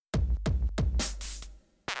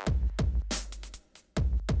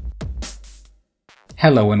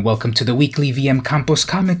Hello and welcome to the weekly vmcampos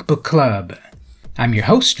Comic Book Club. I'm your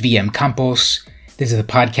host, vmcampos. This is a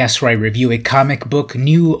podcast where I review a comic book,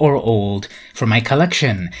 new or old, from my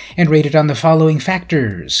collection, and rate it on the following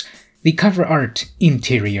factors: the cover art,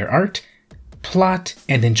 interior art, plot,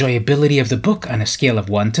 and enjoyability of the book on a scale of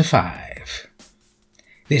 1 to 5.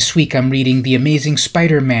 This week I'm reading The Amazing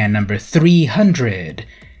Spider-Man number 300,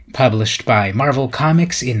 published by Marvel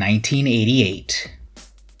Comics in 1988.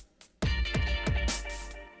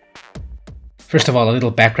 First of all, a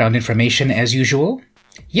little background information as usual.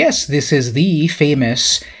 Yes, this is the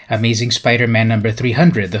famous Amazing Spider-Man number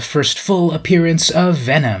 300, the first full appearance of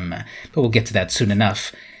Venom, but we'll get to that soon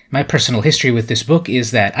enough. My personal history with this book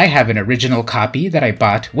is that I have an original copy that I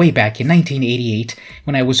bought way back in 1988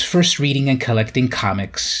 when I was first reading and collecting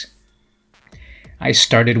comics. I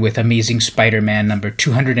started with Amazing Spider-Man number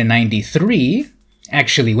 293,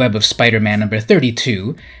 actually Web of Spider-Man number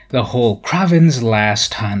 32, the whole Kraven's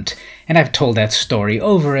Last Hunt, and I've told that story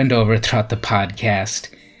over and over throughout the podcast.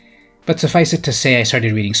 But suffice it to say, I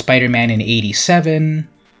started reading Spider-Man in 87,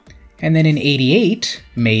 and then in 88,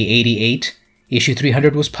 May 88, issue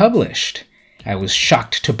 300 was published. I was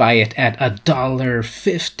shocked to buy it at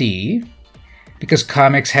 $1.50, because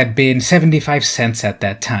comics had been 75 cents at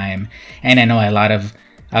that time, and I know a lot of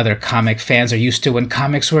other comic fans are used to when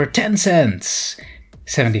comics were 10 cents.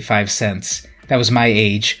 75 cents. That was my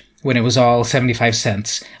age, when it was all 75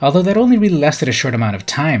 cents. Although that only really lasted a short amount of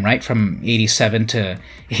time, right? From 87 to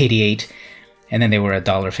 88, and then they were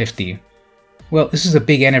 $1.50. Well, this is a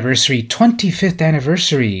big anniversary, 25th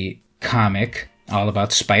anniversary comic, all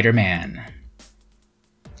about Spider-Man.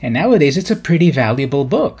 And nowadays it's a pretty valuable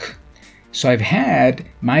book. So I've had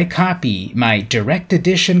my copy, my direct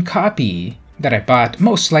edition copy, that I bought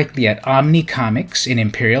most likely at Omni Comics in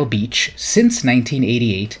Imperial Beach since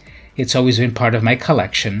 1988. It's always been part of my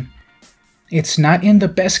collection. It's not in the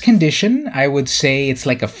best condition. I would say it's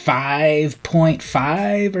like a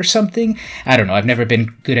 5.5 or something. I don't know. I've never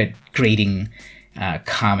been good at grading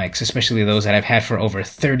comics, especially those that I've had for over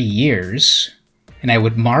 30 years. And I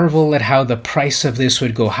would marvel at how the price of this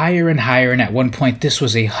would go higher and higher, and at one point this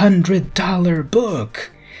was a $100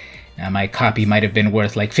 book. Now, my copy might have been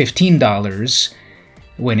worth like $15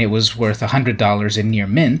 when it was worth $100 in near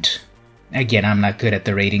mint. Again, I'm not good at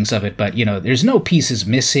the ratings of it, but there's no pieces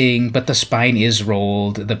missing, but the spine is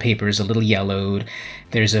rolled, the paper is a little yellowed,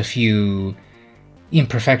 there's a few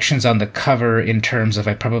imperfections on the cover in terms of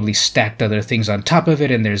I probably stacked other things on top of it,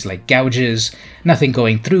 and there's like gouges, nothing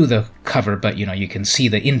going through the cover, but you can see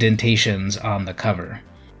the indentations on the cover.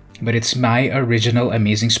 But it's my original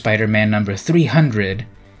Amazing Spider-Man number 300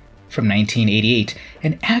 from 1988,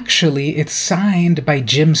 and actually it's signed by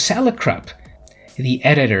Jim Salicrup, the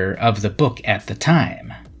editor of the book at the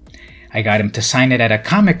time. I got him to sign it at a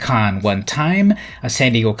Comic-Con one time, a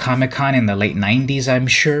San Diego Comic-Con in the late 90s, I'm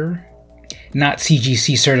sure. Not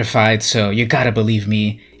CGC certified, so you gotta believe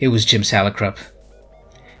me, it was Jim Salicrup.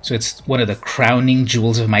 So it's one of the crowning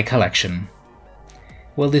jewels of my collection.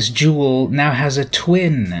 Well, this jewel now has a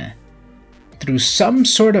twin. Through some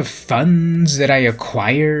sort of funds that I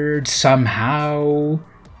acquired somehow.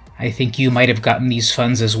 I think you might have gotten these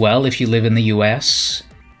funds as well if you live in the US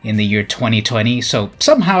in the year 2020. So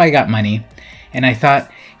somehow I got money, and I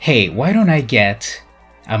thought, hey, why don't I get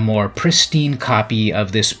a more pristine copy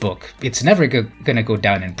of this book? It's never gonna go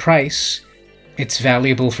down in price. It's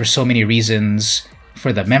valuable for so many reasons,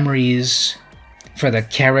 for the memories, for the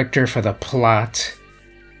character, for the plot,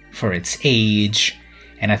 for its age.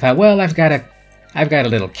 And I thought, well, I've got a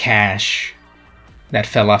little cash that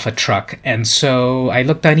fell off a truck, and so I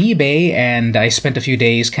looked on eBay and I spent a few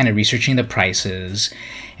days kind of researching the prices,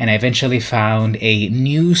 and I eventually found a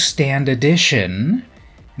newsstand edition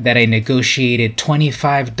that I negotiated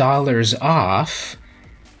 $25 off,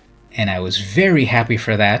 and I was very happy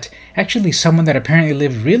for that. Actually, someone that apparently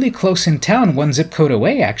lived really close in town, one zip code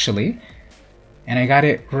away actually, and I got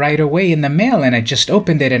it right away in the mail, and I just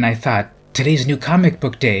opened it and I thought, today's New Comic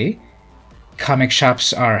Book Day. Comic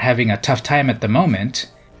shops are having a tough time at the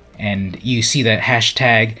moment, and you see that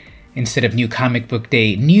hashtag, instead of New Comic Book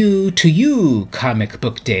Day, New to You Comic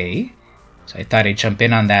Book Day. So I thought I'd jump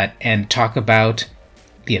in on that and talk about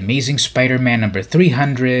The Amazing Spider-Man number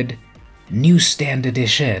 300, Newsstand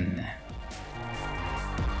Edition.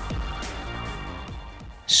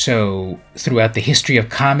 So, throughout the history of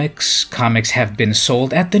comics, comics have been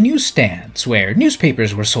sold at the newsstands, where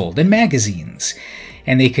newspapers were sold and magazines,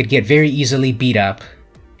 and they could get very easily beat up.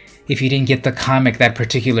 If you didn't get the comic that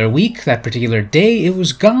particular week, that particular day, it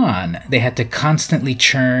was gone. They had to constantly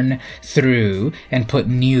churn through and put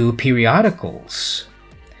new periodicals.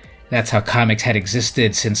 That's how comics had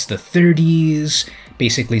existed since the 30s,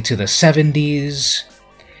 basically to the 70s.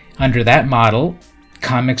 Under that model,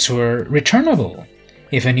 comics were returnable.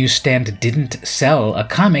 If a newsstand didn't sell a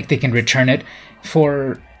comic, they can return it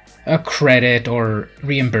for a credit or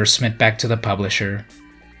reimbursement back to the publisher.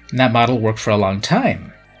 And that model worked for a long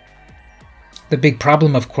time. The big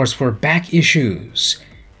problem, of course, were back issues.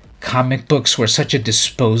 Comic books were such a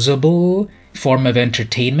disposable form of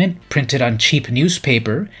entertainment, printed on cheap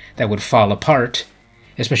newspaper that would fall apart,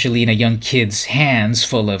 especially in a young kid's hands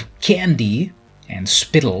full of candy and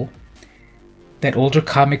spittle, that older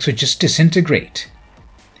comics would just disintegrate.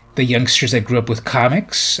 The youngsters that grew up with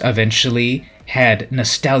comics eventually had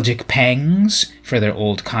nostalgic pangs for their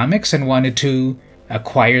old comics and wanted to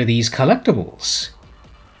acquire these collectibles,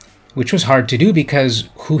 which was hard to do because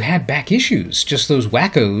who had back issues? Just those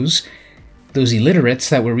wackos, those illiterates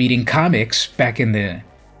that were reading comics back in the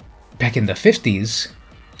 50s.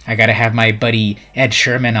 I gotta have my buddy Ed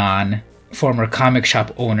Sherman on, former comic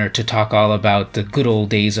shop owner, to talk all about the good old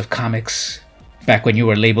days of comics, back when you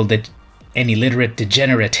were labeled an illiterate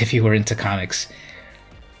degenerate if you were into comics.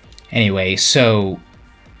 Anyway, so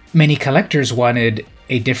many collectors wanted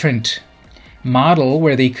a different model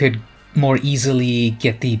where they could more easily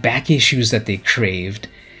get the back issues that they craved.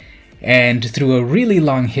 And through a really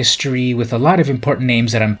long history with a lot of important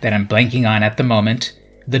names that I'm blanking on at the moment,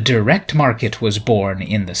 the direct market was born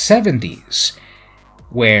in the 70s,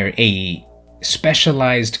 where a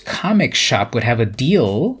specialized comic shop would have a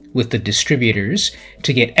deal with the distributors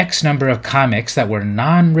to get X number of comics that were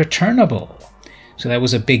non-returnable. So that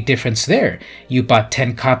was a big difference there. You bought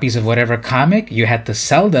 10 copies of whatever comic, you had to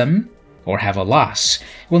sell them or have a loss.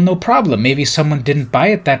 Well, no problem. Maybe someone didn't buy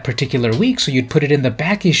it that particular week, so you'd put it in the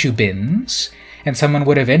back issue bins, and someone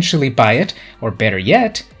would eventually buy it, or better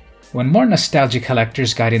yet, when more nostalgia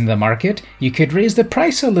collectors got in the market, you could raise the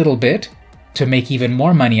price a little bit to make even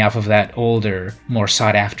more money off of that older, more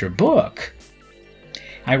sought-after book.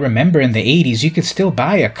 I remember in the 80s, you could still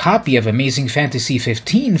buy a copy of Amazing Fantasy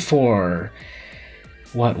 15 for,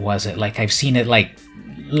 what was it? Like, I've seen it like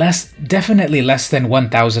definitely less than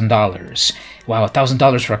 $1,000. Wow,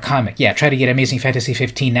 $1,000 for a comic. Yeah, try to get Amazing Fantasy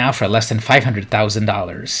 15 now for less than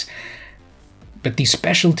 $500,000. But these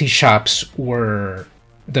specialty shops were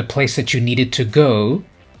the place that you needed to go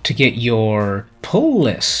to get your pull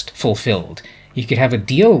list fulfilled. You could have a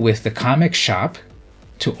deal with the comic shop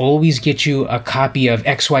to always get you a copy of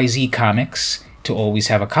XYZ comics, to always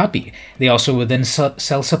have a copy. They also would then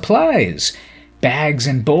sell supplies, bags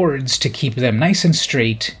and boards to keep them nice and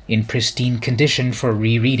straight in pristine condition for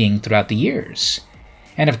rereading throughout the years.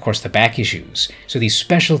 And of course the back issues. So these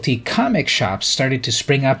specialty comic shops started to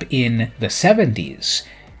spring up in the 70s.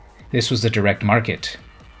 This was the direct market.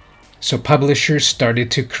 So publishers started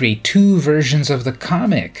to create two versions of the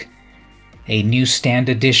comic. A newsstand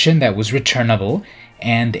edition that was returnable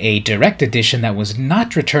and a direct edition that was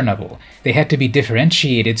not returnable. They had to be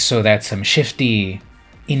differentiated so that some shifty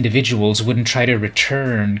individuals wouldn't try to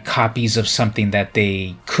return copies of something that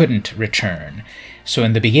they couldn't return. So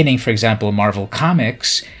in the beginning, for example, Marvel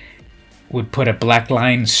Comics would put a black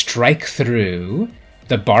line strike through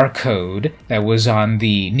the barcode that was on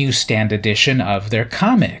the newsstand edition of their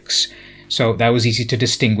comics. So that was easy to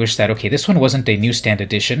distinguish that, okay, this one wasn't a newsstand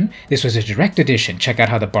edition, this was a direct edition. Check out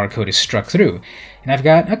how the barcode is struck through. And I've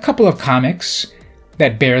got a couple of comics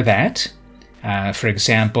that bear that. For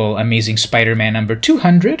example, Amazing Spider-Man number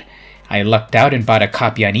 200. I lucked out and bought a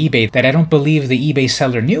copy on eBay that I don't believe the eBay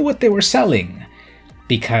seller knew what they were selling,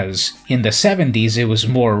 because in the 70s it was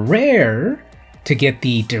more rare to get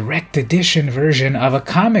the direct edition version of a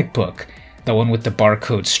comic book, the one with the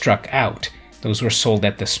barcode struck out. Those were sold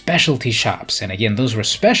at the specialty shops, and again, those were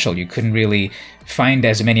special. You couldn't really find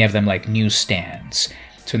as many of them like newsstands.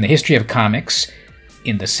 So in the history of comics,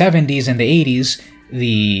 in the 70s and the 80s,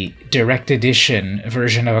 the direct edition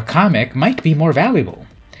version of a comic might be more valuable.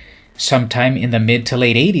 Sometime in the mid to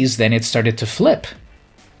late 80s, then it started to flip.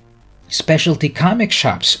 Specialty comic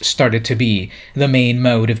shops started to be the main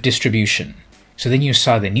mode of distribution. So then you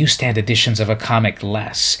saw the newsstand editions of a comic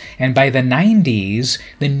less. And by the 90s,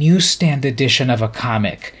 the newsstand edition of a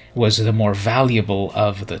comic was the more valuable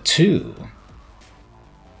of the two.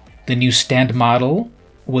 The newsstand model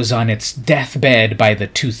was on its deathbed by the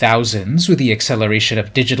 2000s with the acceleration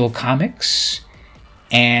of digital comics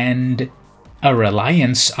and a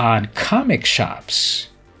reliance on comic shops.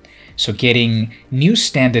 So getting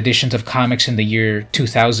newsstand editions of comics in the year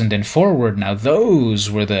 2000 and forward, now those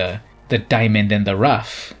were the diamond in the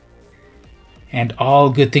rough. And all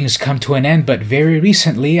good things come to an end, but very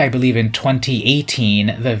recently, I believe in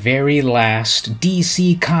 2018, the very last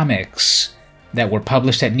DC Comics that were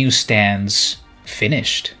published at newsstands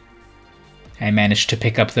finished. I managed to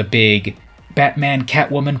pick up the big Batman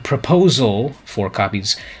Catwoman Proposal, 4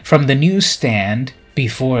 copies, from the newsstand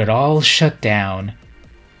before it all shut down.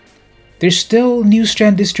 There's still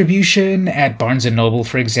newsstand distribution at Barnes & Noble,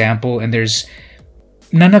 for example, and there's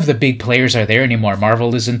none of the big players are there anymore.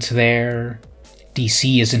 Marvel isn't there.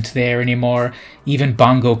 DC isn't there anymore. Even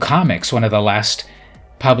Bongo Comics, one of the last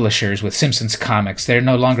publishers with Simpsons comics, they're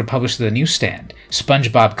no longer published to the newsstand.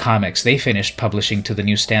 SpongeBob Comics, they finished publishing to the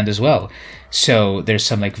newsstand as well. So there's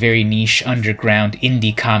some like very niche underground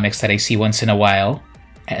indie comics that I see once in a while,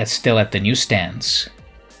 still at the newsstands.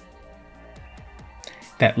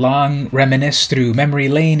 That long reminisce through memory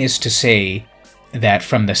lane is to say that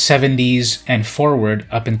from the 70s and forward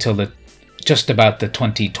up until just about the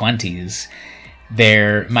 2020s,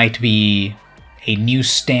 there might be a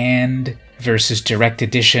newsstand versus direct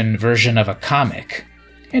edition version of a comic.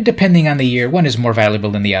 And depending on the year, one is more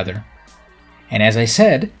valuable than the other. And as I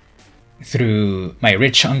said, through my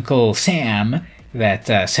rich Uncle Sam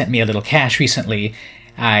that sent me a little cash recently,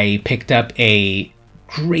 I picked up a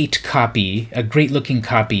great looking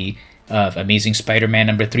copy of Amazing Spider-Man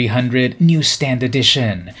number 300 newsstand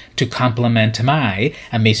edition to complement my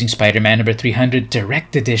Amazing Spider-Man number 300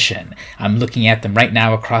 direct edition. I'm looking at them right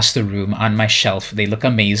now across the room on my shelf. They look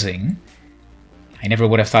amazing. I never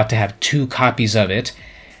would have thought to have 2 copies of it.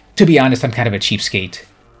 To be honest, I'm kind of a cheapskate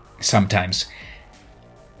sometimes.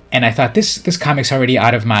 And I thought this comic's already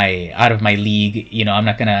out of my league. You know, I'm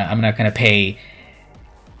not gonna pay.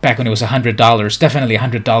 Back when it was $100, definitely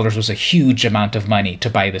 $100 was a huge amount of money to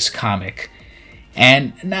buy this comic.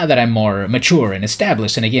 And now that I'm more mature and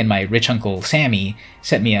established, and again, my rich Uncle Sammy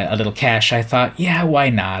sent me a little cash, I thought, yeah, why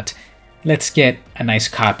not? Let's get a nice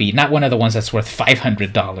copy. Not one of the ones that's worth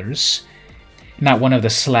 $500. Not one of the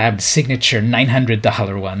slabbed signature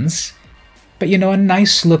 $900 ones. But you know, a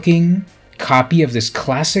nice looking copy of this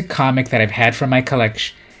classic comic that I've had from my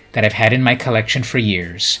collection, that I've had in my collection for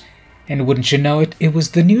years. And wouldn't you know it, it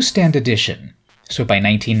was the newsstand edition. So by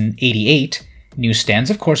 1988, newsstands,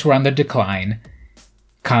 of course, were on the decline.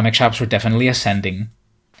 Comic shops were definitely ascending.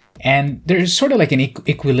 And there's sort of like an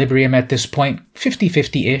equilibrium at this point,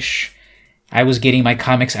 50-50-ish. I was getting my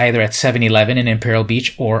comics either at 7-Eleven in Imperial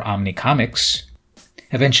Beach or Omni Comics.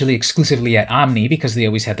 Eventually exclusively at Omni because they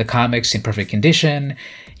always had the comics in perfect condition.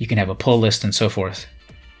 You can have a pull list and so forth.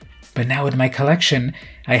 But now in my collection,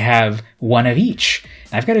 I have one of each.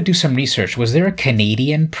 I've got to do some research. Was there a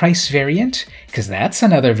Canadian price variant? Because that's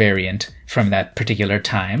another variant from that particular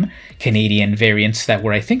time. Canadian variants that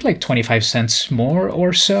were, I think, like 25 cents more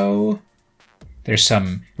or so. There's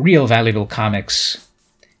some real valuable comics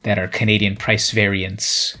that are Canadian price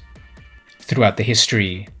variants throughout the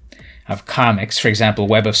history of comics. For example,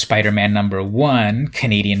 Web of Spider-Man number 1,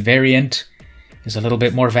 Canadian variant, is a little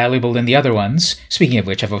bit more valuable than the other ones. Speaking of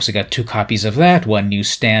which, I've also got 2 copies of that, one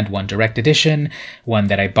newsstand, one direct edition, one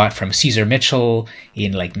that I bought from Caesar Mitchell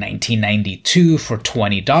in like 1992 for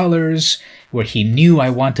 $20, where he knew I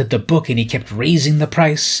wanted the book and he kept raising the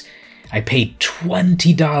price. I paid $20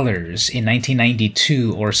 in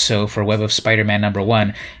 1992 or so for Web of Spider-Man number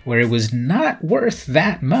 1, where it was not worth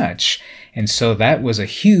that much. And so that was a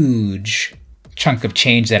huge chunk of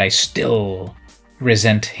change that I still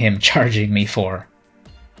resent him charging me for.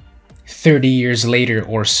 30 years later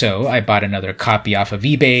or so, I bought another copy off of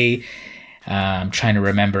eBay. I'm trying to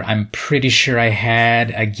remember. I'm pretty sure I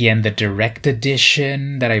had, again, the direct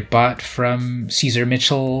edition that I bought from Caesar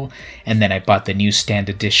Mitchell, and then I bought the newsstand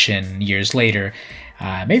edition years later.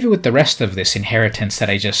 Maybe with the rest of this inheritance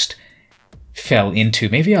that I just fell into,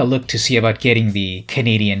 maybe I'll look to see about getting the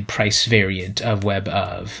Canadian price variant of Web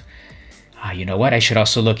of. You know what? I should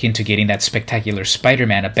also look into getting that Spectacular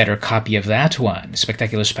Spider-Man, a better copy of that one.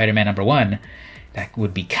 Spectacular Spider-Man number 1. That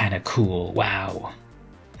would be kind of cool. Wow.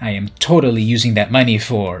 I am totally using that money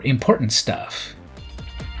for important stuff.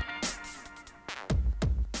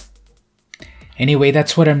 Anyway,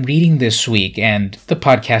 that's what I'm reading this week, and the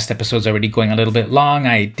podcast episode's already going a little bit long.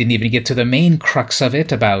 I didn't even get to the main crux of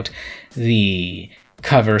it about the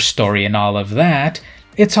cover story and all of that.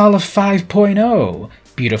 It's all a 5.0.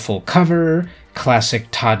 Beautiful cover, classic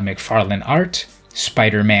Todd McFarlane art,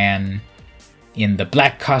 Spider-Man in the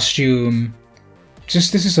black costume.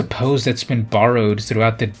 Just this is a pose that's been borrowed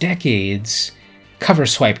throughout the decades, cover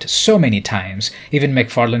swiped so many times. Even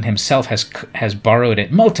McFarlane himself has borrowed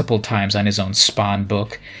it multiple times on his own Spawn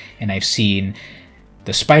book, and I've seen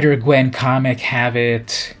the Spider-Gwen comic have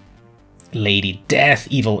it, Lady Death,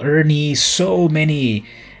 Evil Ernie, so many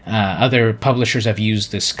other publishers have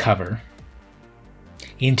used this cover.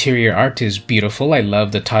 Interior art is beautiful. I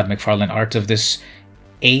love the Todd McFarlane art of this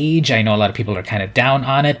age. I know a lot of people are kind of down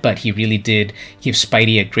on it, but he really did give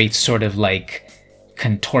Spidey a great sort of like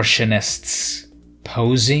contortionist's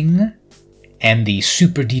posing, and the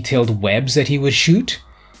super detailed webs that he would shoot.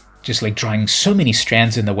 Just like drawing so many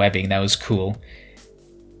strands in the webbing, that was cool.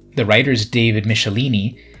 The writer's David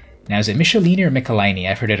Michelini. Now, is it Michelini or Michelini?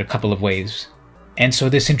 I've heard it a couple of ways. And so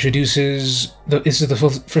this introduces this is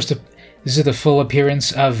the full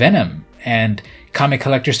appearance of Venom. And comic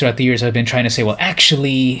collectors throughout the years have been trying to say, well,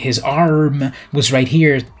 actually, his arm was right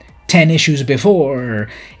here 10 issues before.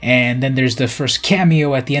 And then there's the first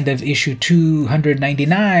cameo at the end of issue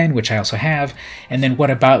 299, which I also have. And then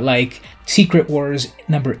what about like Secret Wars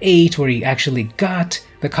number 8, where he actually got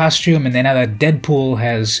the costume, and then now that Deadpool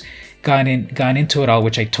has gone into it all,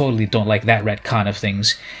 which I totally don't like that retcon of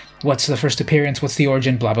things. What's the first appearance? What's the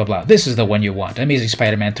origin? Blah, blah, blah. This is the one you want. Amazing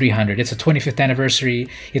Spider-Man 300. It's a 25th anniversary.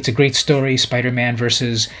 It's a great story. Spider-Man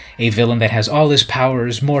versus a villain that has all his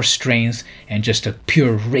powers, more strength, and just a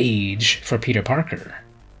pure rage for Peter Parker.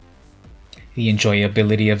 The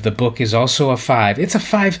enjoyability of the book is also a 5. It's a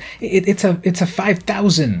 5. It's a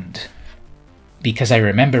 5,000. Because I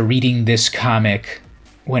remember reading this comic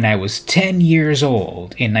when I was 10 years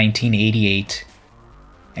old in 1988,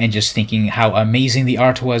 and just thinking how amazing the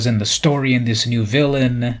art was and the story and this new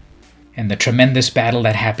villain, and the tremendous battle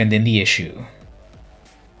that happened in the issue.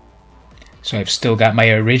 So I've still got my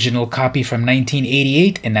original copy from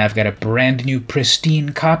 1988, and now I've got a brand new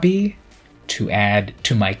pristine copy to add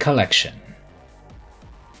to my collection.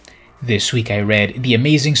 This week I read The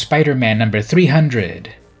Amazing Spider-Man number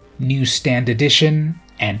 300, Newsstand Edition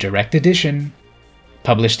and Direct Edition,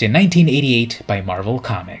 published in 1988 by Marvel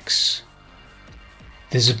Comics.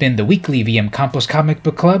 This has been the weekly VM Campos Comic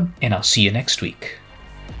Book Club, and I'll see you next week.